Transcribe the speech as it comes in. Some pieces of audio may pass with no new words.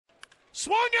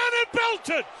Swung on and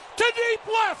belted to deep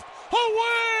left.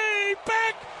 Away,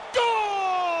 back,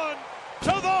 gone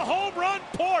to the home run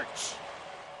porch.